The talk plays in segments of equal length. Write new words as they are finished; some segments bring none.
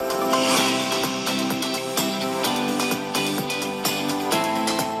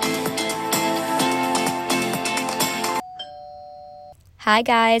Hi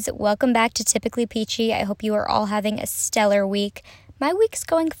guys, welcome back to Typically Peachy. I hope you are all having a stellar week. My week's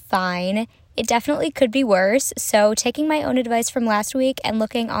going fine. It definitely could be worse, so taking my own advice from last week and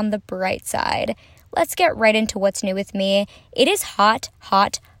looking on the bright side. Let's get right into what's new with me. It is hot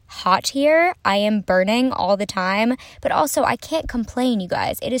here. I am burning all the time, but also I can't complain, you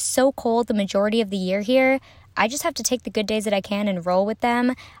guys. It is so cold the majority of the year here. I just have to take the good days that I can and roll with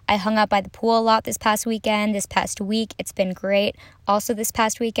them. I hung out by the pool a lot this past weekend, this past week. It's been great. Also, this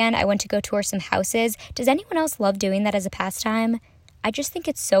past weekend, I went to go tour some houses. Does anyone else love doing that as a pastime? I just think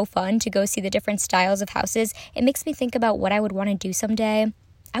it's so fun to go see the different styles of houses. It makes me think about what I would want to do someday.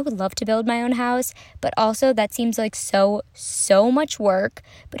 I would love to build my own house, but also that seems like so much work.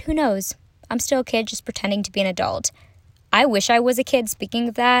 But who knows? I'm still a kid just pretending to be an adult. I wish I was a kid. Speaking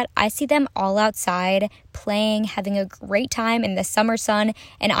of that, I see them all outside, playing, having a great time in the summer sun,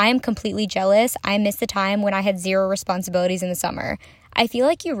 and I am completely jealous. I miss the time when I had zero responsibilities in the summer. I feel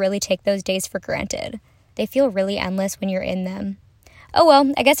like you really take those days for granted. They feel really endless when you're in them. Oh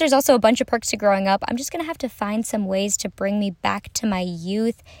well, I guess there's also a bunch of perks to growing up. I'm just going to have to find some ways to bring me back to my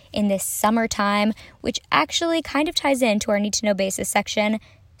youth in this summertime, which actually kind of ties into our Need to Know Basis section.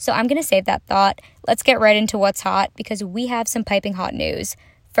 So I'm going to save that thought. Let's get right into what's hot because we have some piping hot news.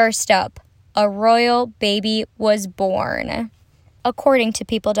 First up, a royal baby was born. According to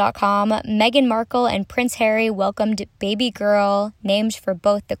People.com, Meghan Markle and Prince Harry welcomed baby girl named for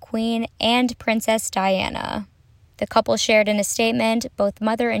both the Queen and Princess Diana. The couple shared in a statement, both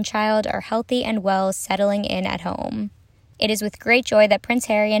mother and child are healthy and well, settling in at home. It is with great joy that Prince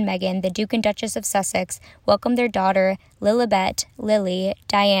Harry and Meghan, the Duke and Duchess of Sussex, welcomed their daughter, Lilibet Lily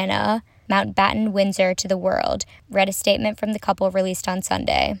Diana Mountbatten Windsor to the world, read a statement from the couple released on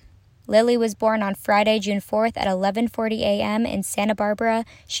Sunday. Lily was born on Friday, June 4th at 11:40 a.m. in Santa Barbara.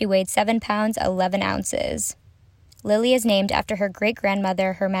 She weighed 7 pounds, 11 ounces. Lily is named after her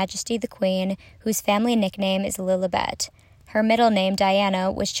great-grandmother, Her Majesty the Queen, whose family nickname is Lilibet. Her middle name,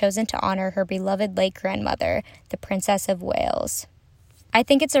 Diana, was chosen to honor her beloved late grandmother, the Princess of Wales. I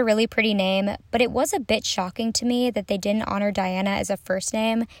think it's a really pretty name, but it was a bit shocking to me that they didn't honor Diana as a first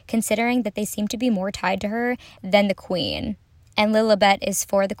name, considering that they seem to be more tied to her than the Queen. And Lilibet is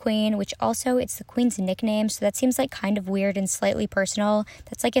for the Queen, which also it's the Queen's nickname, so that seems like kind of weird and slightly personal.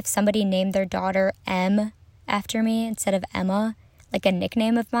 That's like if somebody named their daughter M after me instead of Emma. Like a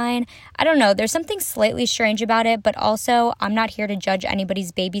nickname of mine. I don't know, there's something slightly strange about it, but also I'm not here to judge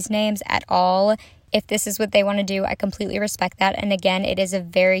anybody's baby's names at all. If this is what they want to do, I completely respect that. And again, it is a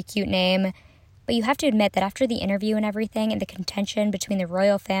very cute name. But you have to admit that after the interview and everything and the contention between the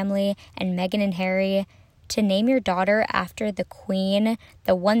royal family and Meghan and Harry, to name your daughter after the Queen,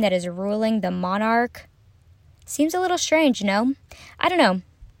 the one that is ruling, the monarch, seems a little strange, no? I don't know.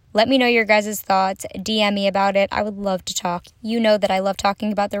 Let me know your guys' thoughts. DM me about it. I would love to talk. You know that I love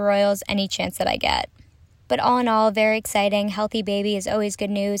talking about the royals any chance that I get. But all in all, very exciting. Healthy baby is always good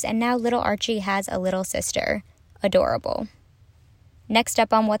news. And now little Archie has a little sister. Adorable. Next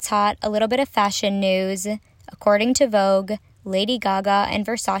up on What's Hot, a little bit of fashion news. According to Vogue, Lady Gaga and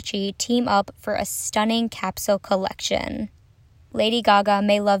Versace team up for a stunning capsule collection. Lady Gaga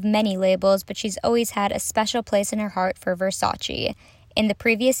may love many labels, but she's always had a special place in her heart for Versace. In the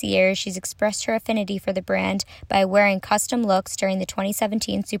previous years, she's expressed her affinity for the brand by wearing custom looks during the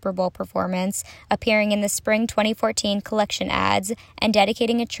 2017 Super Bowl performance, appearing in the spring 2014 collection ads, and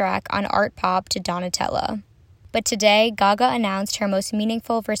dedicating a track on Art Pop to Donatella. But today, Gaga announced her most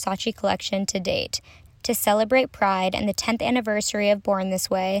meaningful Versace collection to date. To celebrate Pride and the 10th anniversary of Born This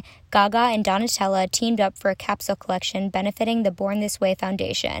Way, Gaga and Donatella teamed up for a capsule collection benefiting the Born This Way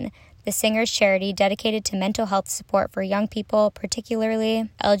Foundation, the singer's charity dedicated to mental health support for young people,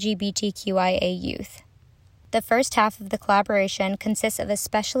 particularly LGBTQIA youth. The first half of the collaboration consists of a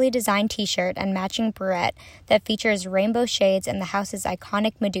specially designed t-shirt and matching barrette that features rainbow shades and the house's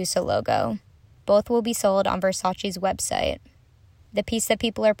iconic Medusa logo. Both will be sold on Versace's website. The piece that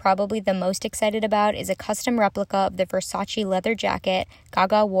people are probably the most excited about is a custom replica of the Versace leather jacket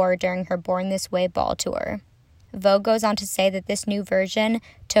Gaga wore during her Born This Way ball tour. Vogue goes on to say that this new version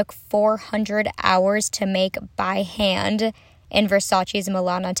took 400 hours to make by hand in Versace's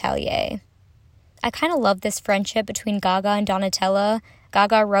Milan atelier. I kind of love this friendship between Gaga and Donatella.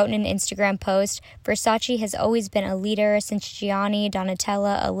 Gaga wrote in an Instagram post, "Versace has always been a leader since Gianni,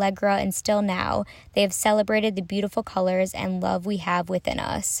 Donatella, Allegra, and still now. They have celebrated the beautiful colors and love we have within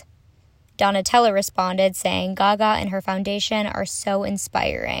us." Donatella responded, saying, "Gaga and her foundation are so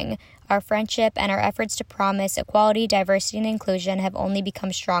inspiring. Our friendship and our efforts to promise equality, diversity, and inclusion have only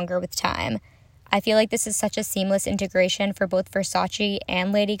become stronger with time. I feel like this is such a seamless integration for both Versace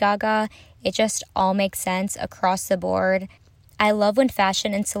and Lady Gaga. It just all makes sense across the board. I love when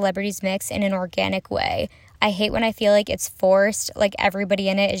fashion and celebrities mix in an organic way. I hate when I feel like it's forced, like everybody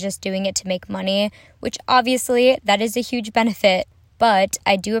in it is just doing it to make money, which obviously that is a huge benefit, but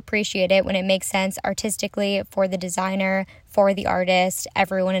I do appreciate it when it makes sense artistically for the designer, for the artist,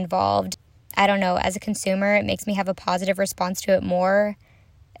 everyone involved. I don't know, as a consumer, it makes me have a positive response to it more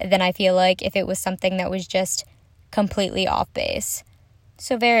than I feel like if it was something that was just completely off base.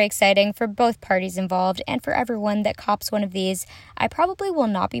 So very exciting for both parties involved and for everyone that cops one of these. I probably will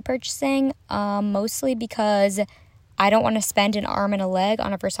not be purchasing, mostly because I don't want to spend an arm and a leg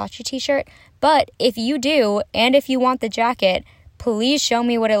on a Versace t-shirt. But if you do, and if you want the jacket, please show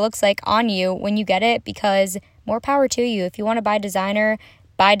me what it looks like on you when you get it, because more power to you. If you want to buy designer,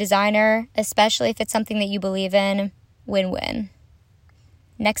 especially if it's something that you believe in. Win-win.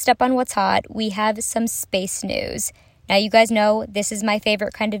 Next up on What's Hot, we have some space news. Now, you guys know this is my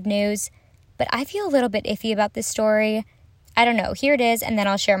favorite kind of news, but I feel a little bit iffy about this story. I don't know. Here it is, and then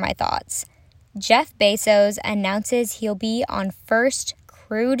I'll share my thoughts. Jeff Bezos announces he'll be on first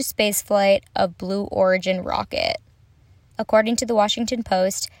crewed spaceflight of Blue Origin rocket. According to the Washington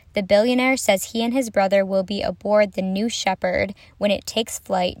Post, the billionaire says he and his brother will be aboard the New Shepard when it takes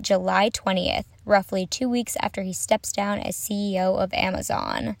flight July 20th, roughly 2 weeks after he steps down as CEO of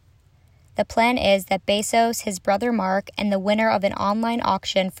Amazon. The plan is that Bezos, his brother Mark, and the winner of an online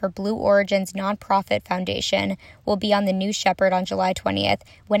auction for Blue Origin's nonprofit foundation will be on the New Shepard on July 20th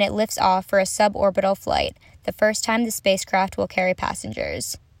when it lifts off for a suborbital flight, the first time the spacecraft will carry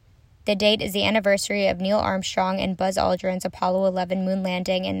passengers. The date is the anniversary of Neil Armstrong and Buzz Aldrin's Apollo 11 moon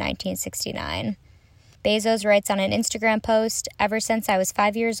landing in 1969. Bezos writes on an Instagram post, "Ever since I was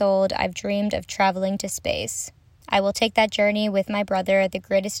 5 years old, I've dreamed of traveling to space. I will take that journey with my brother, the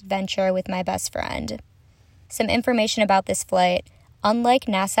greatest adventure with my best friend." Some information about this flight. Unlike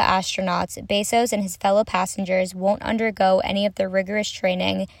NASA astronauts, Bezos and his fellow passengers won't undergo any of the rigorous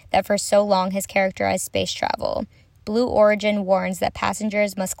training that for so long has characterized space travel. Blue Origin warns that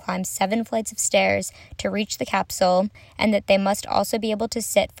passengers must climb 7 flights of stairs to reach the capsule, and that they must also be able to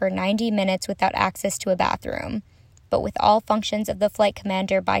sit for 90 minutes without access to a bathroom. But with all functions of the flight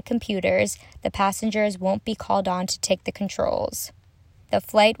commander by computers, the passengers won't be called on to take the controls. The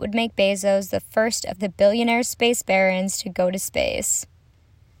flight would make Bezos the first of the billionaire space barons to go to space.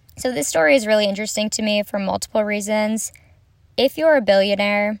 So this story is really interesting to me for multiple reasons. If you're a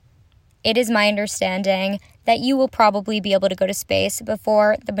billionaire, it is my understanding that you will probably be able to go to space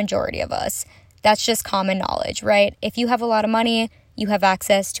before the majority of us. That's just common knowledge, right? If you have a lot of money, you have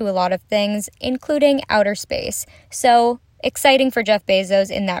access to a lot of things, including outer space. So, exciting for Jeff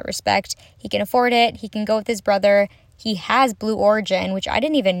Bezos in that respect. He can afford it. He can go with his brother. He has Blue Origin, which I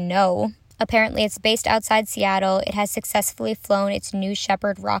didn't even know. Apparently, it's based outside Seattle. It has successfully flown its New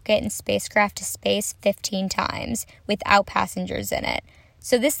Shepard rocket and spacecraft to space 15 times without passengers in it.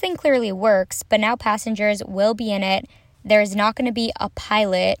 So this thing clearly works, but now passengers will be in it. There is not going to be a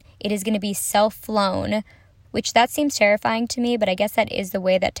pilot. It is going to be self-flown, which that seems terrifying to me, but I guess that is the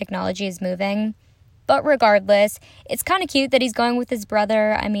way that technology is moving. But regardless, it's kind of cute that he's going with his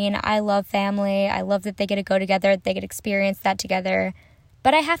brother. I mean, I love family. I love that they get to go together. They get to experience that together.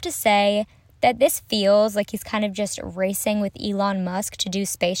 But I have to say that this feels like he's kind of just racing with Elon Musk to do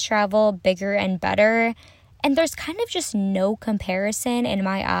space travel bigger and better. And there's kind of just no comparison in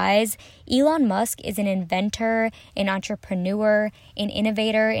my eyes. Elon Musk is an inventor, an entrepreneur, an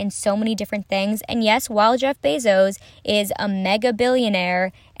innovator in so many different things. And yes, while Jeff Bezos is a mega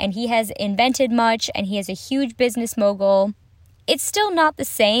billionaire and he has invented much and he is a huge business mogul, it's still not the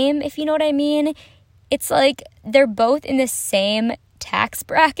same, if you know what I mean. It's like they're both in the same tax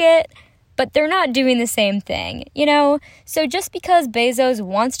bracket, but they're not doing the same thing, you know? So just because Bezos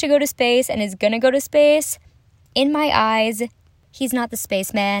wants to go to space and is gonna go to space, in my eyes, he's not the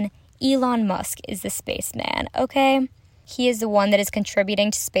spaceman. Elon Musk is the spaceman, okay? He is the one that is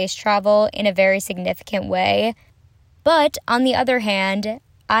contributing to space travel in a very significant way. But on the other hand,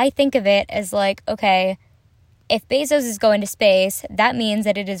 I think of it as like, okay, if Bezos is going to space, that means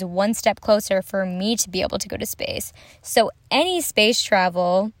that it is one step closer for me to be able to go to space. So any space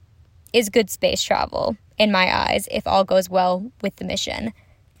travel is good space travel, in my eyes, if all goes well with the mission.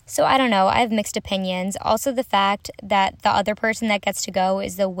 So I don't know, I have mixed opinions. Also the fact that the other person that gets to go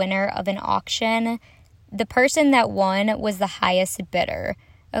is the winner of an auction. The person that won was the highest bidder.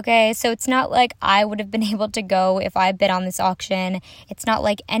 Okay, so it's not like I would have been able to go if I bid on this auction. It's not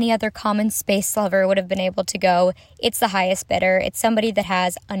like any other common space lover would have been able to go. It's the highest bidder. It's somebody that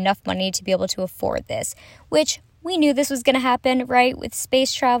has enough money to be able to afford this, which We knew this was going to happen, right? With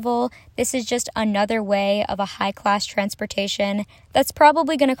space travel, this is just another way of a high-class transportation that's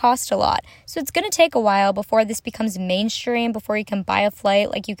probably going to cost a lot. So it's going to take a while before this becomes mainstream, before you can buy a flight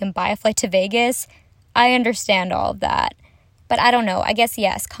like you can buy a flight to Vegas. I understand all of that. But I don't know. I guess,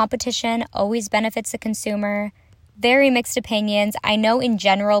 yes, competition always benefits the consumer. Very mixed opinions. I know in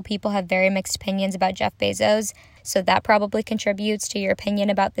general people have very mixed opinions about Jeff Bezos, so that probably contributes to your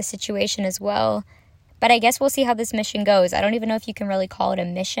opinion about the situation as well. But I guess we'll see how this mission goes. I don't even know if you can really call it a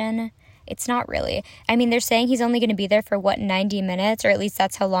mission. It's not really. I mean, they're saying he's only going to be there for, 90 minutes? Or at least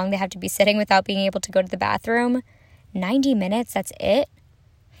that's how long they have to be sitting without being able to go to the bathroom. 90 minutes, that's it?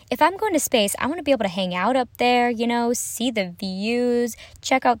 If I'm going to space, I want to be able to hang out up there, see the views,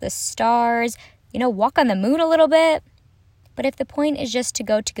 check out the stars, walk on the moon a little bit. But if the point is just to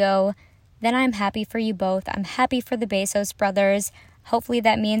go, then I'm happy for you both. I'm happy for the Bezos brothers. Hopefully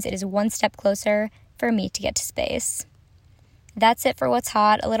that means it is one step closer for me to get to space. That's it for what's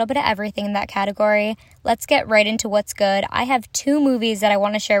hot, a little bit of everything in that category. Let's get right into what's good. I have 2 movies that I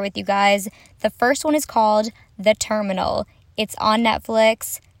want to share with you guys. The first one is called The Terminal. It's on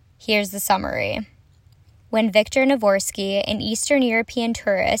Netflix. Here's the summary. When Viktor Navorsky, an Eastern European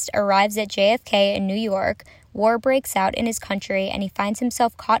tourist, arrives at JFK in New York, war breaks out in his country and he finds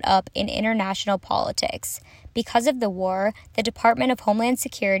himself caught up in international politics. Because of the war, the Department of Homeland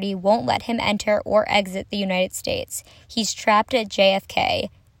Security won't let him enter or exit the United States. He's trapped at JFK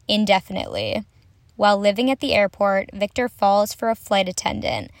indefinitely. While living at the airport, Viktor falls for a flight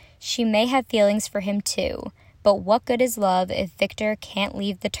attendant. She may have feelings for him too, but what good is love if Viktor can't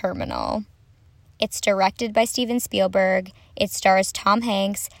leave the terminal? It's directed by Steven Spielberg. It stars Tom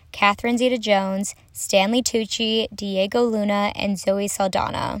Hanks, Catherine Zeta-Jones, Stanley Tucci, Diego Luna, and Zoe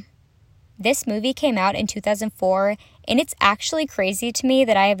Saldana. This movie came out in 2004, and it's actually crazy to me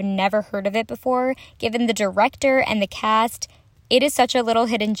that I have never heard of it before, given the director and the cast. It is such a little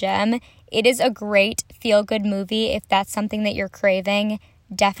hidden gem. It is a great feel-good movie if that's something that you're craving.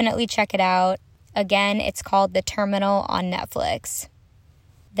 Definitely check it out. Again, it's called The Terminal on Netflix.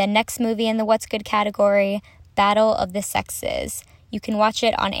 The next movie in the What's Good category, Battle of the Sexes. You can watch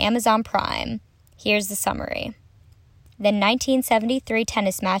it on Amazon Prime. Here's the summary. The 1973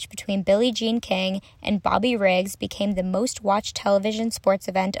 tennis match between Billie Jean King and Bobby Riggs became the most watched television sports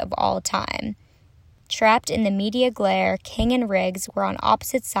event of all time. Trapped in the media glare, King and Riggs were on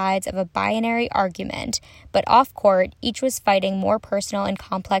opposite sides of a binary argument, but off-court, each was fighting more personal and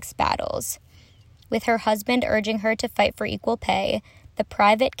complex battles. With her husband urging her to fight for equal pay, the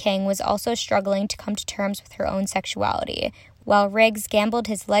private King was also struggling to come to terms with her own sexuality, while Riggs gambled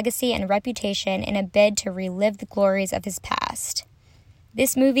his legacy and reputation in a bid to relive the glories of his past.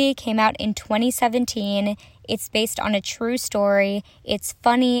 This movie came out in 2017. It's based on a true story. It's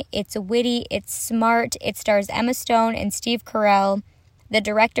funny, it's witty, it's smart. It stars Emma Stone and Steve Carell. The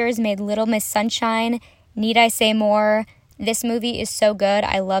directors made Little Miss Sunshine. Need I say more? This movie is so good.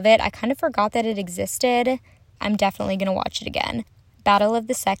 I love it. I kind of forgot that it existed. I'm definitely going to watch it again. Battle of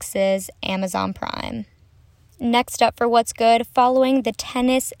the Sexes, Amazon Prime. Next up for What's Good, following the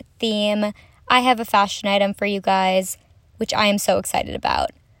tennis theme, I have a fashion item for you guys, which I am so excited about.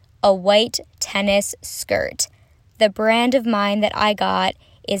 A white tennis skirt. The brand of mine that I got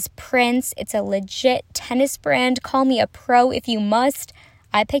is Prince. It's a legit tennis brand. Call me a pro if you must.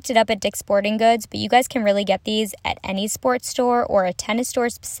 I picked it up at Dick's Sporting Goods, but you guys can really get these at any sports store or a tennis store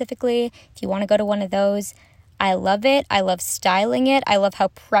specifically if you want to go to one of those. I love it. I love styling it. I love how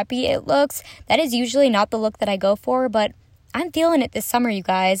preppy it looks. That is usually not the look that I go for, but I'm feeling it this summer, you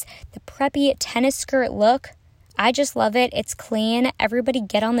guys. The preppy tennis skirt look, I just love it. It's clean. Everybody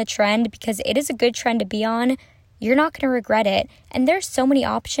get on the trend because it is a good trend to be on. You're not going to regret it. And there's so many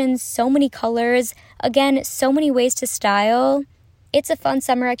options, so many colors. Again, so many ways to style. It's a fun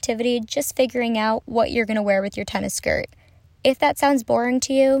summer activity, just figuring out what you're going to wear with your tennis skirt. If that sounds boring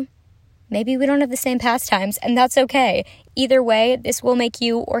to you, maybe we don't have the same pastimes, and that's okay. Either way, this will make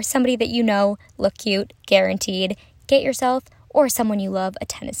you or somebody that you know look cute, guaranteed. Get yourself or someone you love a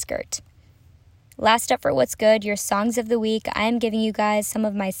tennis skirt. Last up for What's Good, your songs of the week. I am giving you guys some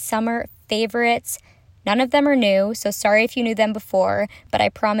of my summer favorites. None of them are new, so sorry if you knew them before, but I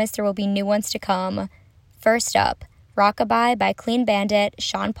promise there will be new ones to come. First up, Rockabye by Clean Bandit,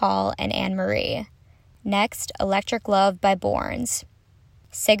 Sean Paul, and Anne Marie. Next, Electric Love by Borns.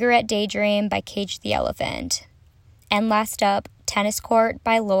 Cigarette Daydream by Cage the Elephant. And last up, Tennis Court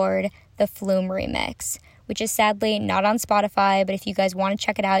by Lorde, the Flume remix, which is sadly not on Spotify, but if you guys want to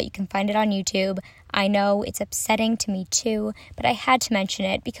check it out, you can find it on YouTube. I know it's upsetting to me too, but I had to mention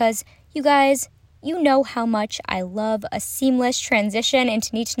it because you guys, you know how much I love a seamless transition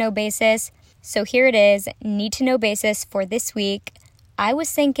into need-to-know basis. So here it is, need to know basis for this week. I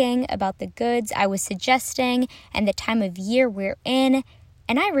was thinking about the goods I was suggesting and the time of year we're in,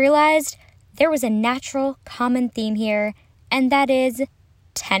 and I realized there was a natural common theme here, and that is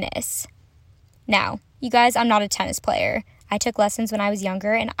tennis. Now, you guys, I'm not a tennis player. I took lessons when I was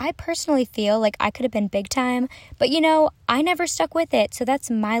younger, and I personally feel like I could have been big time, but I never stuck with it, so that's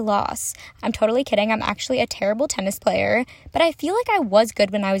my loss. I'm totally kidding. I'm actually a terrible tennis player, but I feel like I was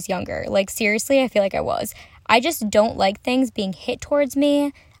good when I was younger. Like, seriously, I feel like I was. I just don't like things being hit towards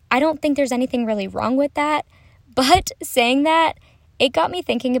me. I don't think there's anything really wrong with that, but saying that, it got me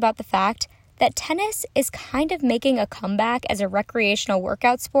thinking about the fact that tennis is kind of making a comeback as a recreational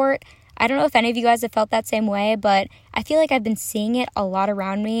workout sport. I don't know if any of you guys have felt that same way, but I feel like I've been seeing it a lot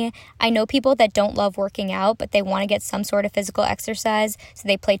around me. I know people that don't love working out, but they want to get some sort of physical exercise, so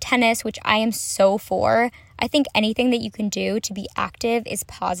they play tennis, which I am so for. I think anything that you can do to be active is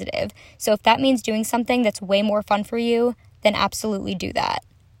positive. So if that means doing something that's way more fun for you, then absolutely do that.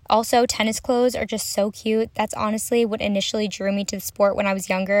 Also, tennis clothes are just so cute. That's honestly what initially drew me to the sport when I was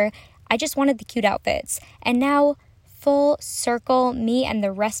younger. I just wanted the cute outfits. And now, full circle, me and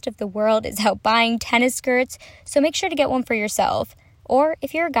the rest of the world is out buying tennis skirts, so make sure to get one for yourself. Or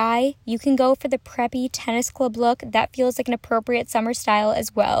if you're a guy, you can go for the preppy tennis club look that feels like an appropriate summer style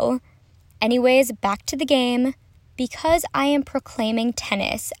as well. Anyways, back to the game. Because I am proclaiming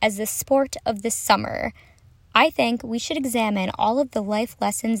tennis as the sport of the summer, I think we should examine all of the life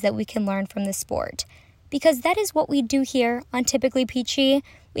lessons that we can learn from the sport. Because that is what we do here on Typically Peachy.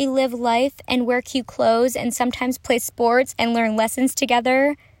 We live life and wear cute clothes and sometimes play sports and learn lessons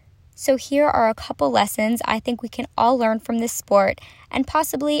together. So here are a couple lessons I think we can all learn from this sport and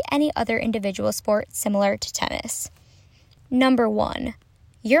possibly any other individual sport similar to tennis. Number 1,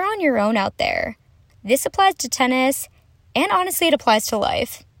 you're on your own out there. This applies to tennis, and honestly it applies to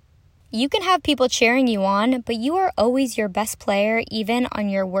life. You can have people cheering you on, but you are always your best player even on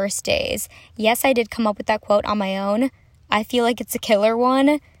your worst days. Yes, I did come up with that quote on my own. I feel like it's a killer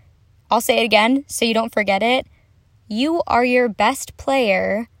one. I'll say it again so you don't forget it. You are your best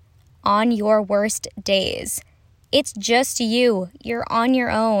player on your worst days. It's just you. You're on your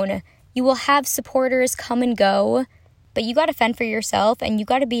own. You will have supporters come and go, but you got to fend for yourself and you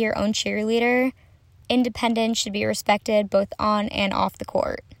got to be your own cheerleader. Independence should be respected both on and off the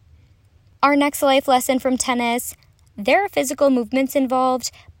court. Our next life lesson from tennis, there are physical movements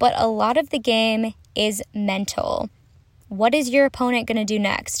involved, but a lot of the game is mental. What is your opponent going to do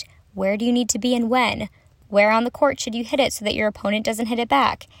next? Where do you need to be and when? Where on the court should you hit it so that your opponent doesn't hit it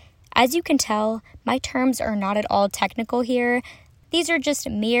back? As you can tell, my terms are not at all technical here. These are just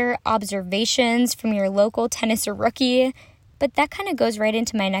mere observations from your local tennis rookie. But that kind of goes right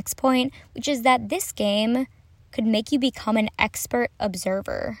into my next point, which is that this game could make you become an expert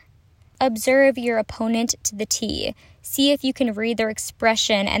observer. Observe your opponent to the T. See if you can read their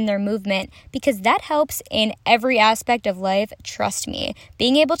expression and their movement, because that helps in every aspect of life, trust me.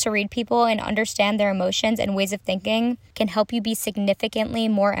 Being able to read people and understand their emotions and ways of thinking can help you be significantly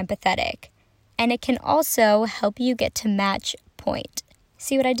more empathetic. And it can also help you get to match point.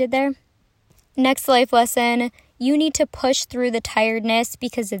 See what I did there? Next life lesson, you need to push through the tiredness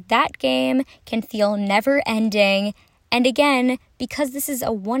because that game can feel never-ending. And again, because this is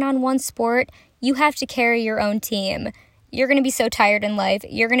a one-on-one sport, you have to carry your own team. You're going to be so tired in life.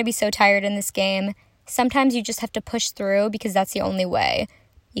 You're going to be so tired in this game. Sometimes you just have to push through because that's the only way.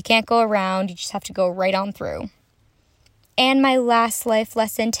 You can't go around. You just have to go right on through. And my last life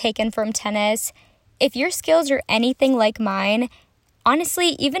lesson taken from tennis, if your skills are anything like mine, honestly,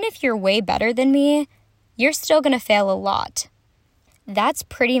 even if you're way better than me, you're still going to fail a lot. That's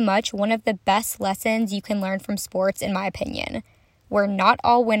pretty much one of the best lessons you can learn from sports, in my opinion. We're not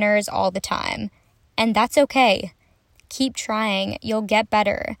all winners all the time, and that's okay. Keep trying. You'll get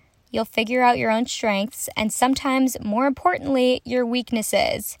better. You'll figure out your own strengths, and sometimes, more importantly, your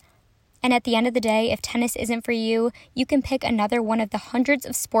weaknesses. And at the end of the day, if tennis isn't for you, you can pick another one of the hundreds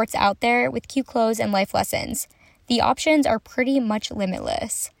of sports out there with cute clothes and life lessons. The options are pretty much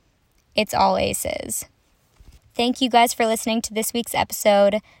limitless. It's all aces. Thank you guys for listening to this week's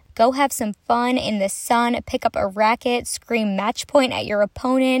episode. Go have some fun in the sun, pick up a racket, scream match point at your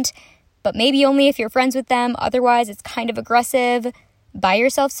opponent, but maybe only if you're friends with them, otherwise it's kind of aggressive. Buy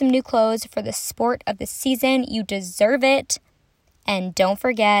yourself some new clothes for the sport of the season. You deserve it. And don't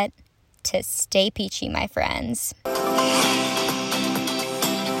forget to stay peachy, my friends.